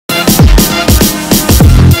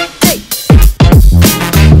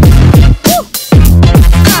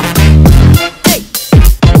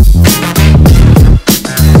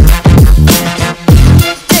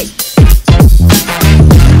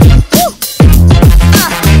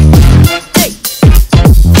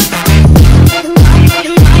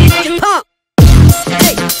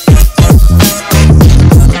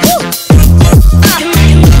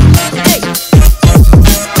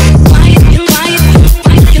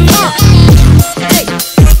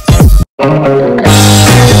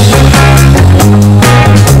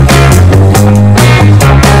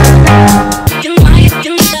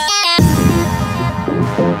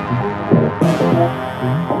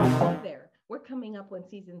coming up on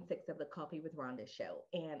season 6 of the Coffee with Rhonda show.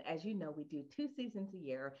 And as you know, we do 2 seasons a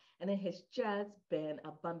year, and it has just been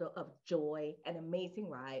a bundle of joy, an amazing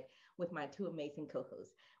ride with my two amazing co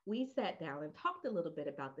hosts. We sat down and talked a little bit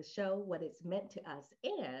about the show, what it's meant to us,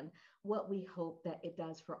 and what we hope that it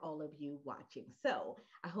does for all of you watching. So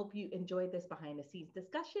I hope you enjoyed this behind the scenes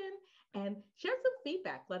discussion and share some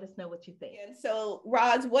feedback. Let us know what you think. And so,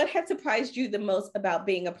 Roz, what has surprised you the most about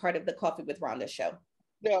being a part of the Coffee with Rhonda show?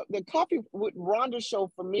 The Coffee with Rhonda show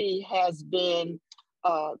for me has been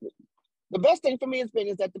uh, the best thing for me has been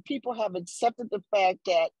is that the people have accepted the fact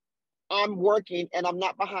that I'm working and I'm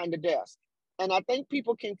not behind the desk. And I think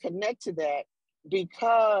people can connect to that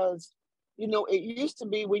because, it used to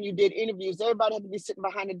be when you did interviews, everybody had to be sitting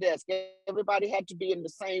behind the desk. Everybody had to be in the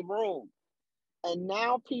same room. And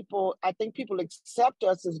now I think people accept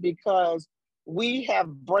us is because we have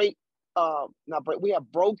we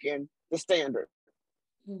have broken the standard.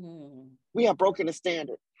 Mm-hmm. We have broken the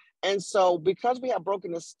standard. And so because we have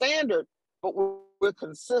broken the standard, but we're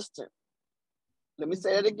consistent. Let me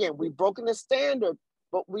say that again. We've broken the standard,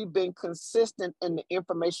 but we've been consistent in the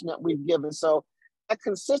information that we've given. So that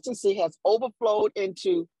consistency has overflowed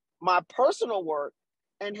into my personal work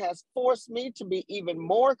and has forced me to be even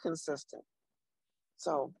more consistent.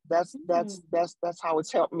 So that's how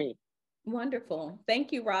it's helped me. Wonderful.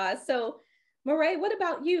 Thank you, Roz. So Marae, what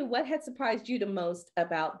about you? What has surprised you the most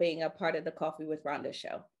about being a part of the Coffee with Rhonda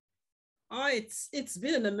show? Oh, it's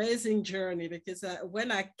been an amazing journey because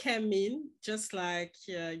when I came in, just like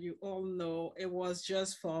you all know, it was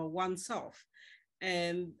just for oneself.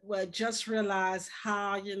 And we just realized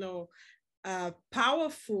how,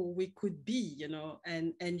 powerful we could be,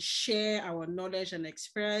 and share our knowledge and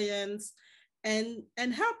experience and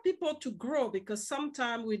help people to grow, because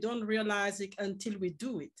sometimes we don't realize it until we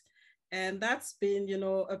do it. And that's been,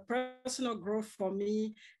 a personal growth for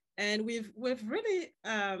me. And we've really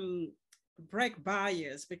break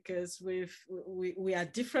barriers because we are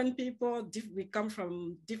different people. We come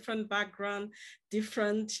from different background,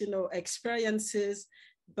 different experiences,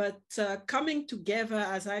 but coming together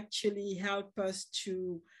has actually helped us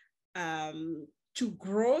to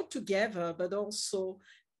grow together, but also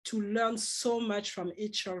to learn so much from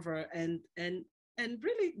each other and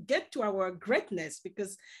really get to our greatness.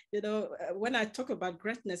 Because when I talk about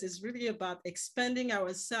greatness, it's really about expanding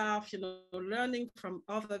ourselves, learning from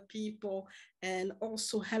other people and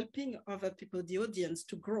also helping other people, the audience,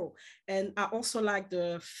 to grow. And I also like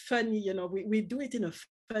the funny, we do it in a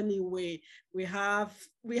funny way. We have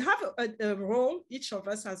a role. Each of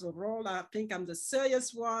us has a role. I think I'm the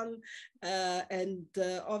serious one, and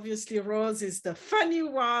obviously Rose is the funny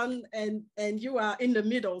one, and you are in the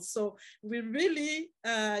middle. So we really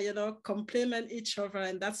complement each other,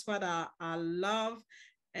 and that's what I love.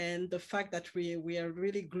 And the fact that we are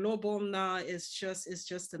really global now is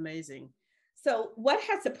just amazing. So what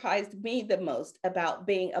has surprised me the most about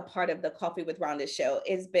being a part of the Coffee with Rhonda show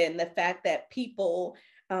has been the fact that people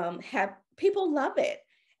love it.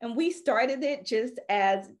 And we started it just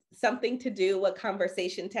as something to do, a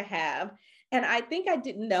conversation to have. And I think I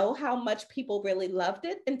didn't know how much people really loved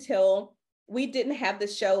it until we didn't have the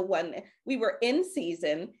show when we were in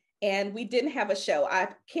season and we didn't have a show. I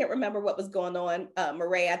can't remember what was going on.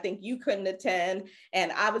 Marae, I think you couldn't attend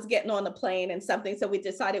and I was getting on the plane and something. So we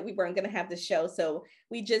decided we weren't going to have the show. So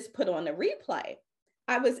we just put on a replay.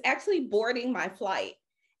 I was actually boarding my flight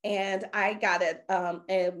and I got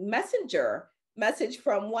a message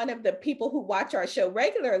from one of the people who watch our show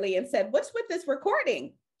regularly and said, "What's with this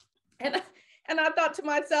recording?" And I thought to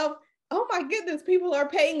myself, oh my goodness, people are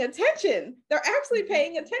paying attention. They're actually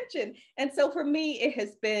paying attention. And so for me, it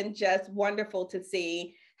has been just wonderful to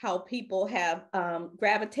see how people have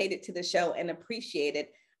gravitated to the show and appreciated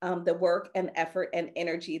the work and effort and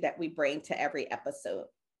energy that we bring to every episode.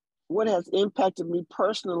 What has impacted me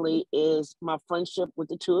personally is my friendship with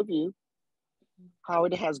the two of you, how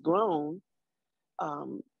it has grown.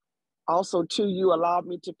 Also, too, you allowed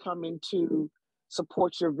me to come in to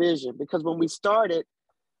support your vision, because when we started,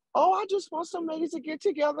 I just want some ladies to get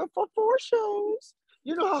together for 4 shows.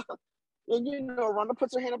 And Rhonda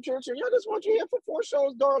puts her hand up to her chin. I just want you here for 4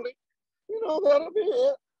 shows, darling. That'll be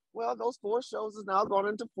it. Well, those 4 shows is now gone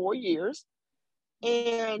into 4 years.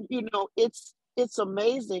 And, it's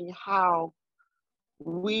amazing how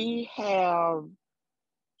we have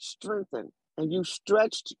strengthened, and you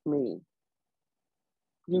stretched me.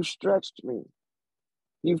 You stretched me.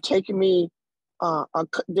 You've taken me,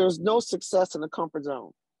 there's no success in the comfort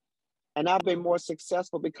zone. And I've been more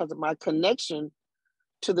successful because of my connection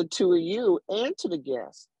to the two of you and to the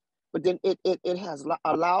guests. But then it has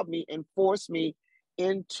allowed me and forced me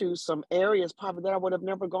into some areas probably that I would have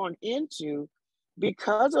never gone into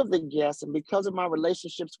because of the guests and because of my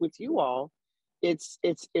relationships with you all. It's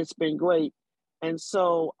been great. And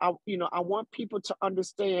so I want people to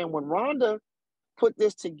understand when Rhonda put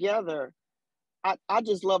this together, I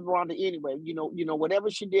just loved Rhonda anyway. Whatever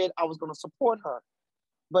she did, I was going to support her.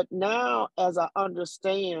 But now, as I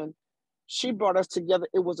understand, she brought us together.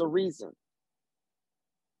 It was a reason.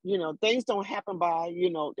 Things don't happen by,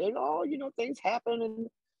 things happen,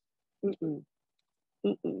 and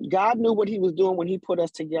mm-mm, God knew what he was doing when he put us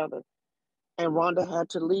together, and Rhonda had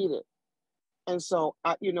to lead it. And so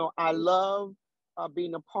I love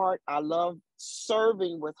being a part. I love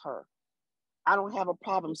serving with her. I don't have a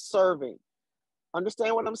problem serving.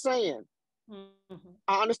 Understand what I'm saying? Mm-hmm.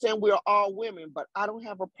 I understand we are all women, but I don't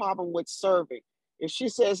have a problem with serving. If she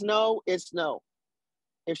says no, it's no.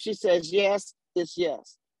 If she says yes, it's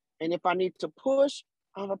yes. And if I need to push,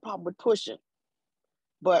 I have a problem with pushing.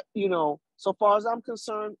 But, so far as I'm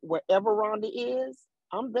concerned, wherever Rhonda is,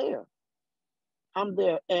 I'm there. I'm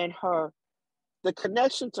there. And the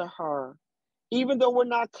connection to her, even though we're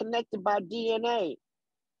not connected by DNA,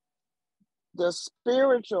 the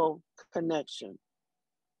spiritual connection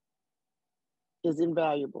is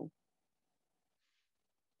invaluable.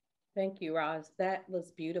 Thank you, Roz. That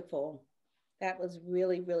was beautiful. That was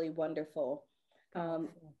really, really wonderful. Um,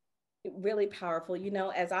 really powerful.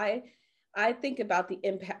 As I think about the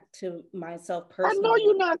impact to myself I know personally.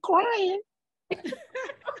 you're not crying. Did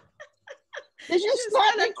you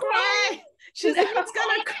start to cry? She said it's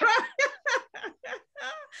gonna cry.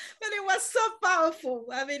 But it was so powerful.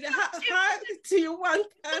 I mean, how do you want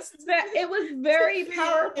us to? It was very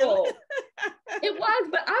powerful. It was,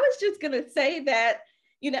 but I was just gonna say that,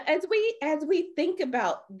 as we think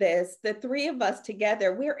about this, the three of us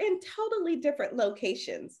together, we're in totally different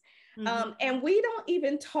locations. Mm-hmm. And we don't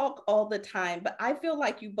even talk all the time, but I feel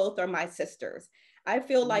like you both are my sisters. I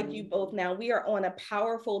feel like you both now, we are on a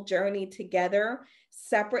powerful journey together,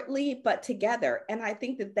 separately, but together. And I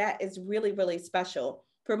think that that is really, really special.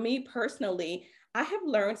 For me personally, I have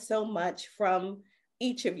learned so much from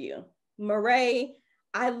each of you. Marae,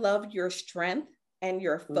 I love your strength and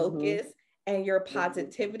your focus and your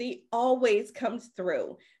positivity always comes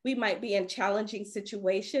through. We might be in challenging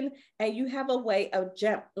situation and you have a way of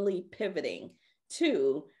gently pivoting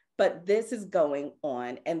to, but this is going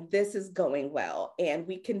on and this is going well and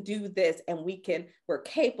we can do this and we're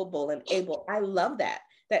capable and able. I love that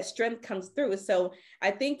strength comes through. So I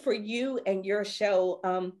think for you and your show,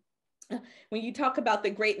 when you talk about the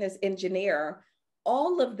greatness engineer,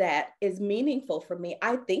 all of that is meaningful for me.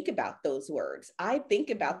 I think about those words. I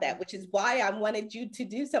think about that, which is why I wanted you to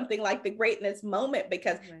do something like the greatness moment,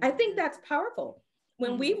 because I think that's powerful.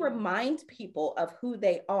 When we remind people of who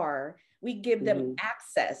they are, we give them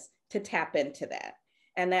access to tap into that.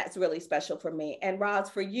 And that's really special for me. And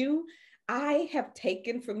Roz, for you, I have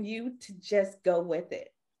taken from you to just go with it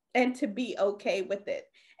and to be okay with it.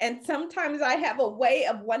 And sometimes I have a way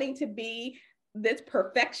of wanting to be this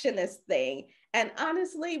perfectionist thing. And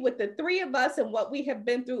honestly, with the three of us and what we have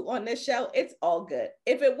been through on this show, it's all good.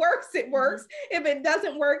 If it works, it works. If it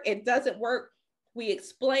doesn't work, it doesn't work. We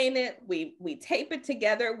explain it, we tape it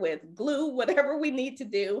together with glue, whatever we need to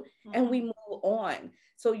do, and we move on.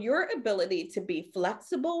 So your ability to be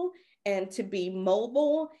flexible and to be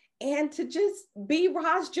mobile and to just be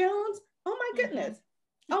Roz Jones, oh my goodness.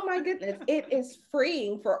 Oh my goodness. It is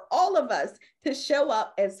freeing for all of us to show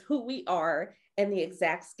up as who we are and the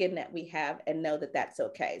exact skin that we have and know that that's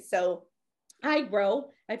okay. So I grow.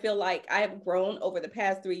 I feel like I have grown over the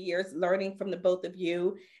past 3 years, learning from the both of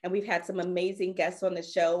you. And we've had some amazing guests on the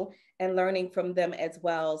show and learning from them as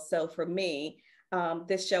well. So for me,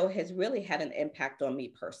 this show has really had an impact on me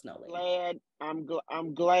personally.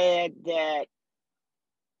 I'm glad that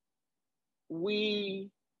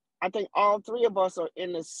I think all three of us are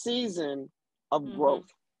in a season of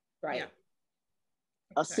growth. Right. Yeah.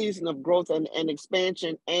 A season of growth and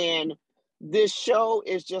expansion. And this show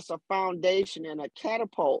is just a foundation and a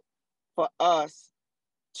catapult for us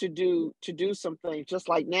to do some things. Just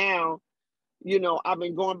like now, I've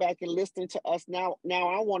been going back and listening to us now. Now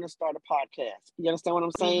I want to start a podcast. You understand what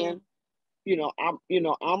I'm saying?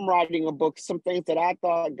 I'm writing a book, some things that I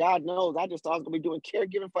thought, God knows, I just thought I was gonna be doing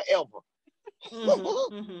caregiving forever.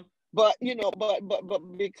 But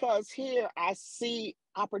but because here I see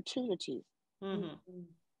opportunities. You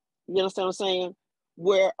understand what I'm saying?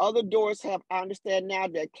 Where other doors I understand now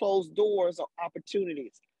that closed doors are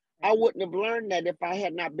opportunities. I wouldn't have learned that if I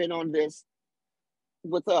had not been on this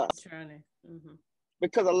with us.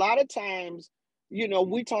 Because a lot of times,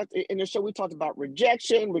 we talked in the show, we talked about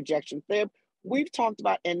rejection therapy. we've talked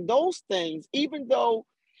about. And those things, even though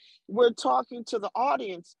we're talking to the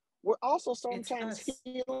audience, we're also It's sometimes us.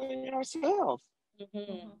 healing ourselves. Mm-hmm.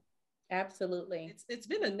 Mhm. Absolutely. It's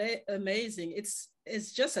been amazing.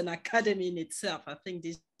 It's just an academy in itself, I think,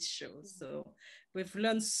 this show. So we've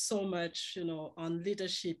learned so much, on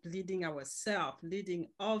leadership, leading ourselves, leading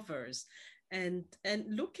others, and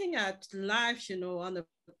looking at life, on the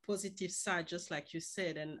positive side, just like you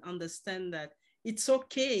said, and understand that it's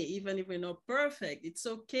okay even if we're not perfect. It's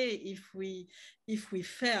okay if we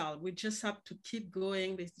fail. We just have to keep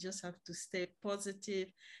going. We just have to stay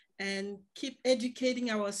positive and keep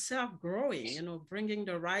educating ourselves, growing, bringing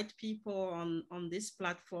the right people on this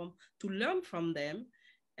platform to learn from them,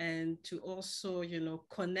 and to also,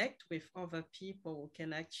 connect with other people who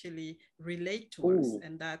can actually relate to us. Ooh.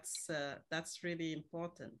 And that's really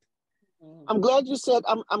important. Mm-hmm. I'm glad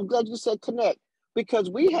you said connect,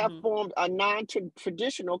 because we have Mm-hmm. formed a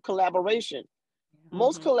non-traditional collaboration.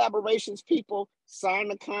 Most Mm-hmm. collaborations, people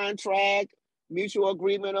sign a contract, mutual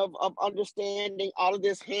agreement of understanding, all of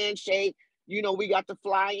this handshake. We got to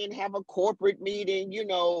fly in, have a corporate meeting.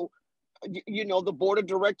 The board of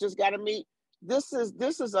directors got to meet. This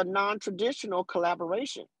is a non-traditional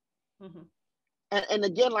collaboration. Mm-hmm. And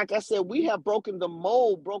again, like I said, we have broken the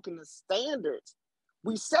mold, broken the standards.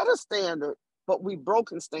 We set a standard, but we've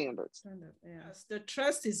broken standards. Yes, the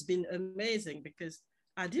trust has been amazing because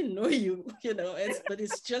I didn't know you, but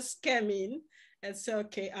it's just came in and said,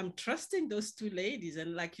 okay, I'm trusting those two ladies.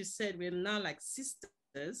 And like you said, we're now like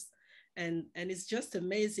sisters. And it's just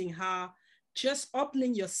amazing how just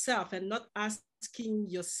opening yourself and not asking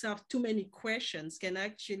yourself too many questions can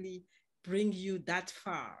actually bring you that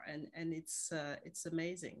far. And it's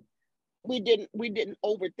amazing. We didn't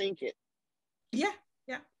overthink it. Yeah,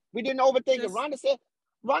 yeah. We didn't overthink it. Just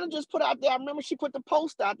Rhonda just put out there. I remember she put the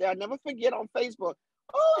post out there. I never forget, on Facebook.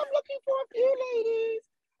 Oh, I'm looking for a few ladies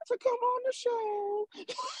to come on the show.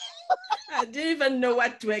 I didn't even know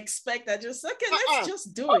what to expect. I just, okay, let's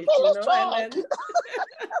just do it, Okay, let's and try. then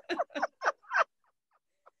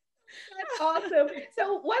That's awesome.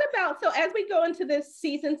 So, what about, so as we go into this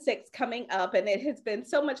season 6 coming up, and it has been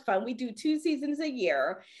so much fun, we do 2 seasons a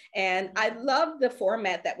year, and I love the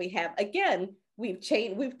format that we have. Again, we've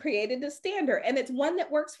created a standard, and it's one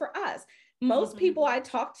that works for us. Most people I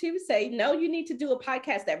talk to say, no, you need to do a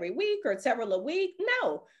podcast every week or several a week.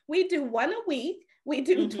 No, we do one a week. We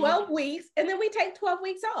do 12 weeks, and then we take 12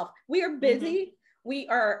 weeks off. We are busy. We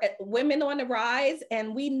are women on the rise,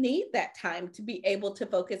 and we need that time to be able to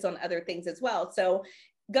focus on other things as well. So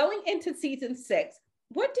going into season 6,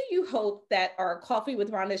 what do you hope that our Coffee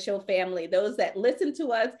with Rhonda Show family, those that listen to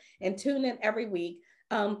us and tune in every week,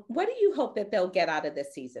 what do you hope that they'll get out of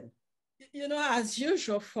this season? As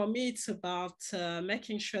usual, for me, it's about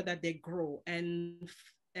making sure that they grow, and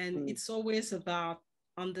it's always about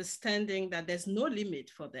understanding that there's no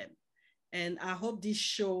limit for them. And I hope this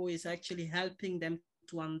show is actually helping them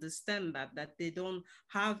to understand that they don't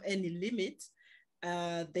have any limit.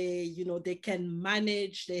 They can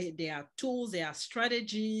manage. There are tools, there are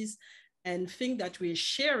strategies, and things that we're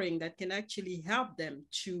sharing that can actually help them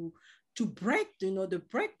to break,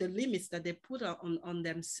 break the limits that they put on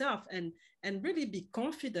themselves, and really be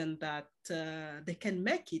confident that they can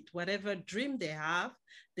make it. Whatever dream they have,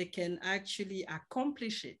 they can actually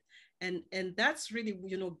accomplish it. And that's really,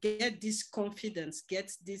 get this confidence,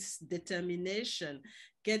 get this determination,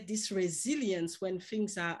 get this resilience when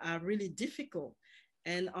things are really difficult,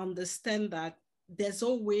 and understand that there's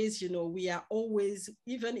always, we are always,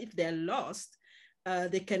 even if they're lost,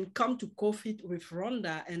 they can come to Coffee with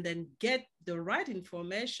Rhonda and then get the right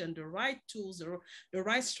information, the right tools, the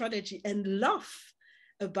right strategy, and laugh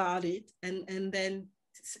about it, and then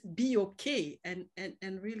be okay, and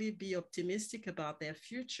really be optimistic about their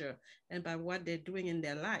future and by what they're doing in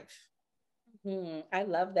their life. I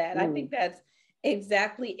love that. I think that's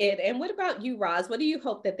exactly it. And what about you, Roz? What do you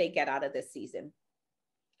hope that they get out of this season?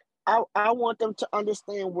 I want them to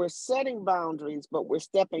understand we're setting boundaries, but we're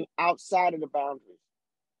stepping outside of the boundaries.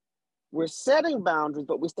 We're setting boundaries,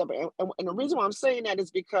 but we're stepping. And the reason why I'm saying that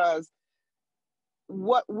is because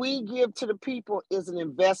what we give to the people is an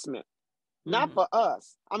investment, not for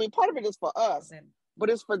us. I mean, part of it is for us, but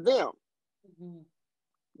it's for them.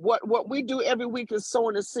 What we do every week is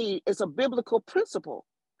sowing a seed. It's a biblical principle.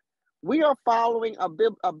 We are following a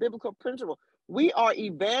biblical principle. We are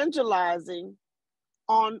evangelizing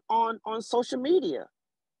on social media.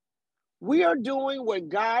 We are doing what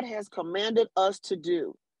God has commanded us to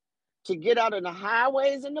do, to get out in the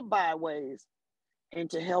highways and the byways and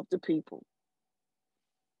to help the people.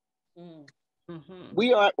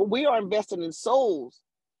 We are investing in souls.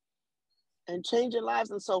 and changing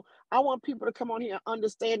lives. And so I want people to come on here and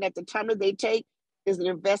understand that the time that they take is an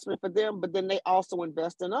investment for them, but then they also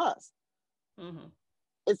invest in us. Mm-hmm.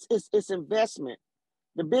 It's investment.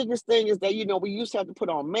 The biggest thing is that, you know, we used to have to put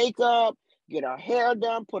on makeup, get our hair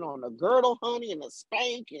done, put on a girdle, honey, and a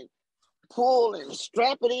spank, and pull and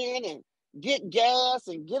strap it in, and get gas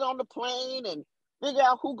and get on the plane and figure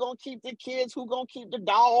out who gonna keep the kids, who gonna keep the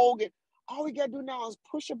dog. And all we gotta do now is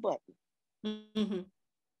push a button. Mm-hmm.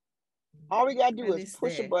 All we gotta do is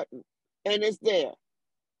push a button, and it's there.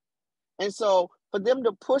 And so for them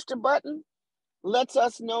to push the button lets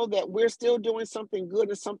us know that we're still doing something good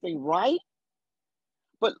and something right.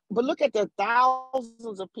 But look at the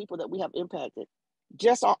thousands of people that we have impacted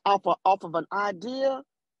just off of an idea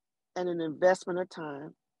and an investment of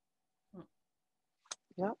time.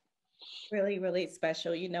 Yep. Really, really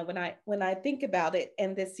special. You know, when I think about it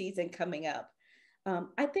and this season coming up,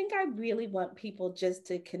 I think I really want people just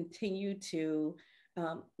to continue to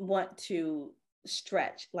want to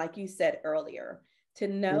stretch, like you said earlier, to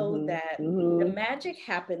know that the magic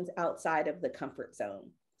happens outside of the comfort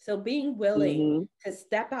zone. So being willing to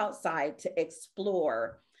step outside, to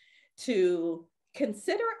explore, to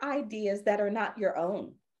consider ideas that are not your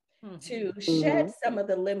own, to shed some of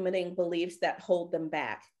the limiting beliefs that hold them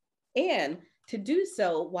back, and to do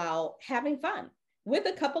so while having fun with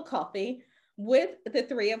a cup of coffee, with the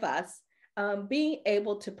three of us, being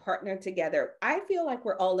able to partner together. I feel like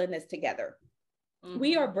we're all in this together.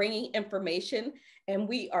 We are bringing information and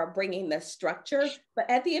we are bringing the structure, but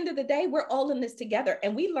at the end of the day, we're all in this together,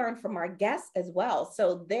 and we learn from our guests as well.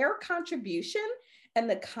 So their contribution and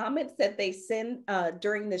the comments that they send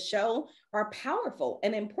during the show are powerful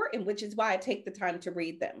and important, which is why I take the time to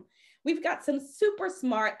read them. We've got some super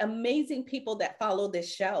smart, amazing people that follow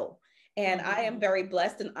this show, and I am very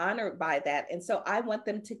blessed and honored by that. And so I want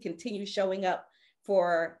them to continue showing up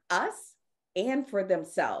for us and for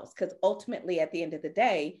themselves, because ultimately at the end of the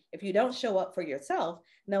day, if you don't show up for yourself,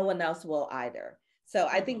 no one else will either. So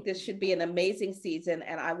I think this should be an amazing season,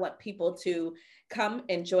 and I want people to come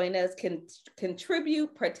and join us,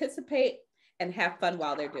 contribute, participate, and have fun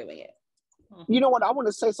while they're doing it. You know what? I want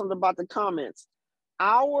to say something about the comments.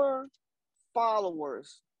 Our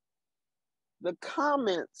followers, the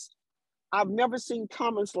comments, I've never seen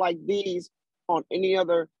comments like these on any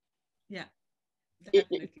other. Yeah.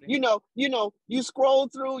 You know, you scroll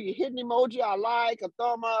through, you hit an emoji, I like, a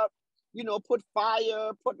thumb up, you know, put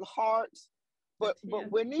fire, put hearts. But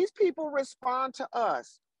when these people respond to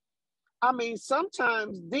us, I mean,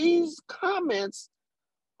 sometimes these comments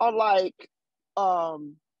are like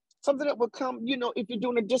something that would come, you know, if you're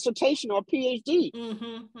doing a dissertation or a PhD.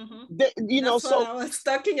 You know, so I was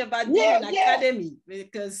talking about being an academy,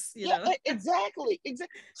 because you know. Exactly.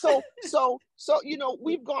 So you know,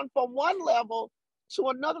 we've gone from one level to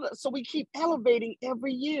another, so we keep elevating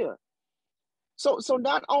every year. So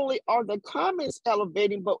not only are the comments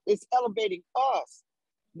elevating, but it's elevating us.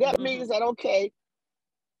 That means that, okay,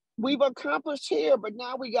 we've accomplished here, but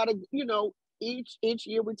now we got to, you know, each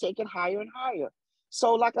year we take it higher and higher.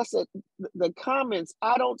 So like I said, the comments,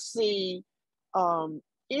 I don't see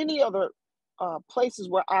any other places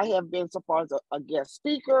where I have been so far as a guest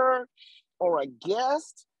speaker or a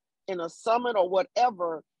guest in a summit or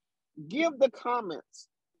whatever, give the comments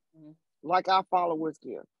like our followers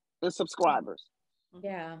give and subscribers.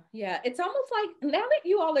 Yeah. It's almost like, now that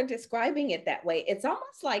you all are describing it that way, it's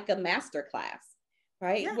almost like a master class,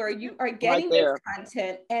 right? Where you are getting this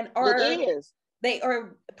content and they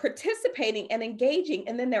are participating and engaging,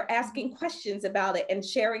 and then they're asking questions about it and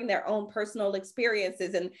sharing their own personal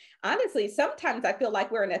experiences. And honestly, sometimes I feel like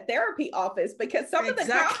we're in a therapy office, because some of the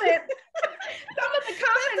comments,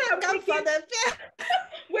 I'm thinking,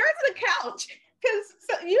 where's the couch?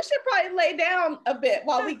 Because you should probably lay down a bit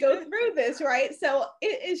while we go through this, right? So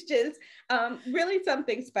it is just really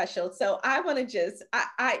something special. So I want to just,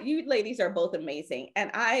 you ladies are both amazing. And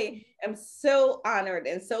I am so honored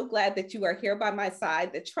and so glad that you are here by my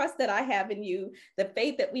side. The trust that I have in you, the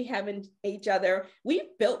faith that we have in each other, we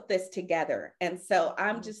built this together. And so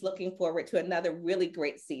I'm just looking forward to another really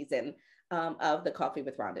great season of the Coffee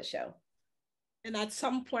with Rhonda show. And at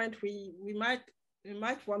some point we might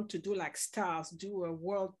want to do like stars, do a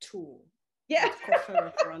world tour. Yeah. Coffee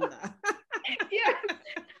with Rhonda. Yeah,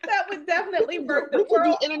 that would definitely work. We could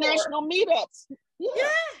do international meetups. Yeah,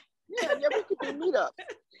 we could do meetups.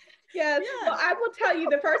 Yes. Well, I will tell you,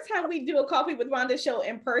 the first time we do a Coffee with Rhonda show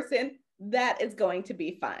in person, that is going to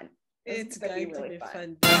be fun. It's going to be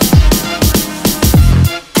fun.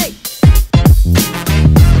 Hey.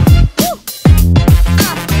 Woo.